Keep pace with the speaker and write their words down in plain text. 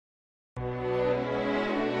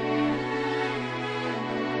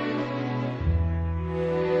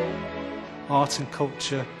art and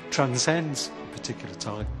culture transcends a particular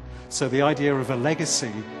time. So the idea of a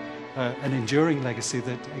legacy, an enduring legacy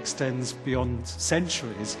that extends beyond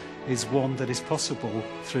centuries, is one that is possible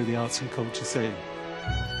through the arts and culture theme.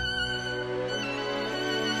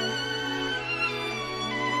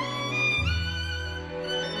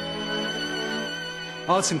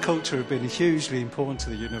 Arts and culture have been hugely important to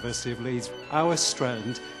the University of Leeds. Our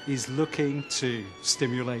strand is looking to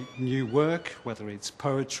stimulate new work, whether it's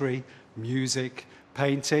poetry, music,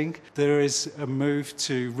 painting. There is a move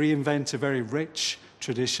to reinvent a very rich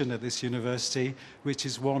tradition at this university, which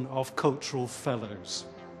is one of cultural fellows.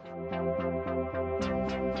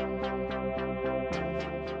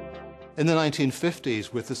 In the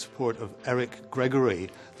 1950s, with the support of Eric Gregory,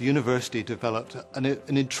 the university developed an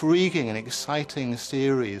intriguing and exciting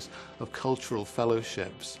series of cultural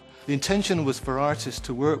fellowships. The intention was for artists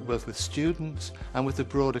to work both with students and with the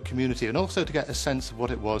broader community, and also to get a sense of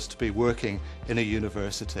what it was to be working in a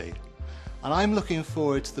university. And I'm looking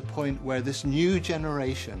forward to the point where this new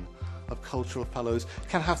generation of cultural fellows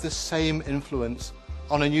can have the same influence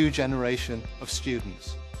on a new generation of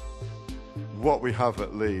students. What we have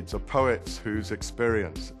at Leeds are poets whose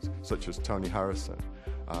experiences, such as Tony Harrison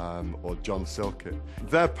or John Silkin,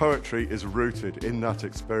 their poetry is rooted in that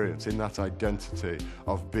experience, in that identity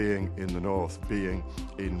of being in the North, being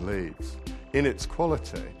in Leeds. In its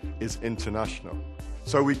quality is international.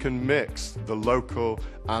 So we can mix the local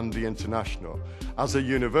and the international. As a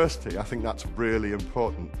university, I think that's really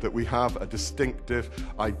important, that we have a distinctive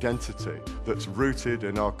identity that's rooted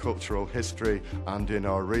in our cultural history and in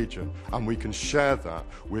our region, and we can share that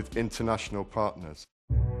with international partners.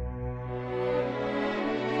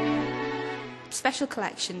 Special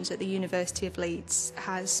Collections at the University of Leeds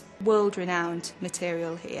has world-renowned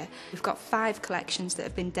material here. We've got 5 collections that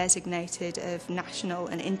have been designated of national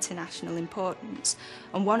and international importance,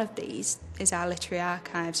 and one of these is our literary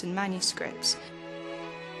archives and manuscripts.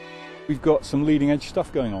 We've got some leading-edge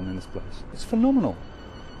stuff going on in this place. It's phenomenal.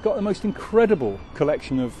 Got the most incredible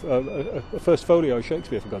collection of a first folio of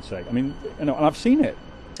Shakespeare, for God's sake. I mean, and I've seen it.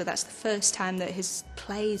 So that's the first time that his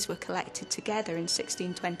plays were collected together in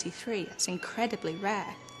 1623. That's incredibly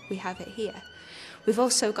rare. We have it here. We've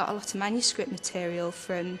also got a lot of manuscript material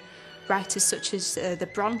from writers such as the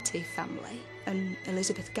Bronte family and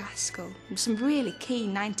Elizabeth Gaskell, and some really key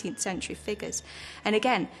 19th century figures. And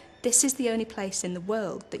again, this is the only place in the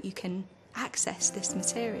world that you can access this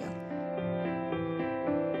material.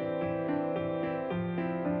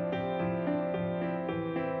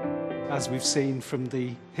 As we've seen from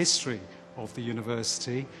the history of the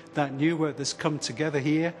university, that new work that's come together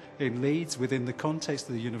here in Leeds within the context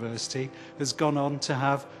of the university has gone on to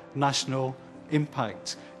have national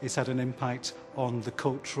impact. It's had an impact on the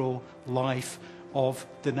cultural life of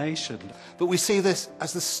the nation. But we see this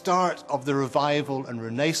as the start of the revival and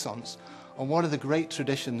renaissance on one of the great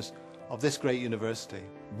traditions of this great university.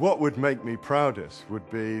 What would make me proudest would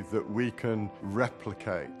be that we can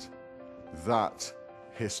replicate that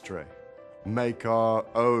history, make our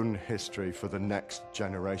own history for the next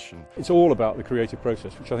generation. It's all about the creative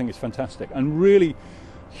process, which I think is fantastic and really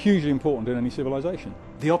hugely important in any civilization.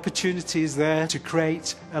 The opportunity is there to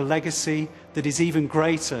create a legacy that is even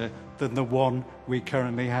greater than the one we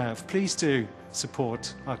currently have. Please do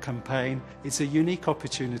support our campaign. It's a unique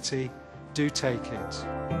opportunity. Do take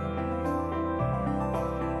it.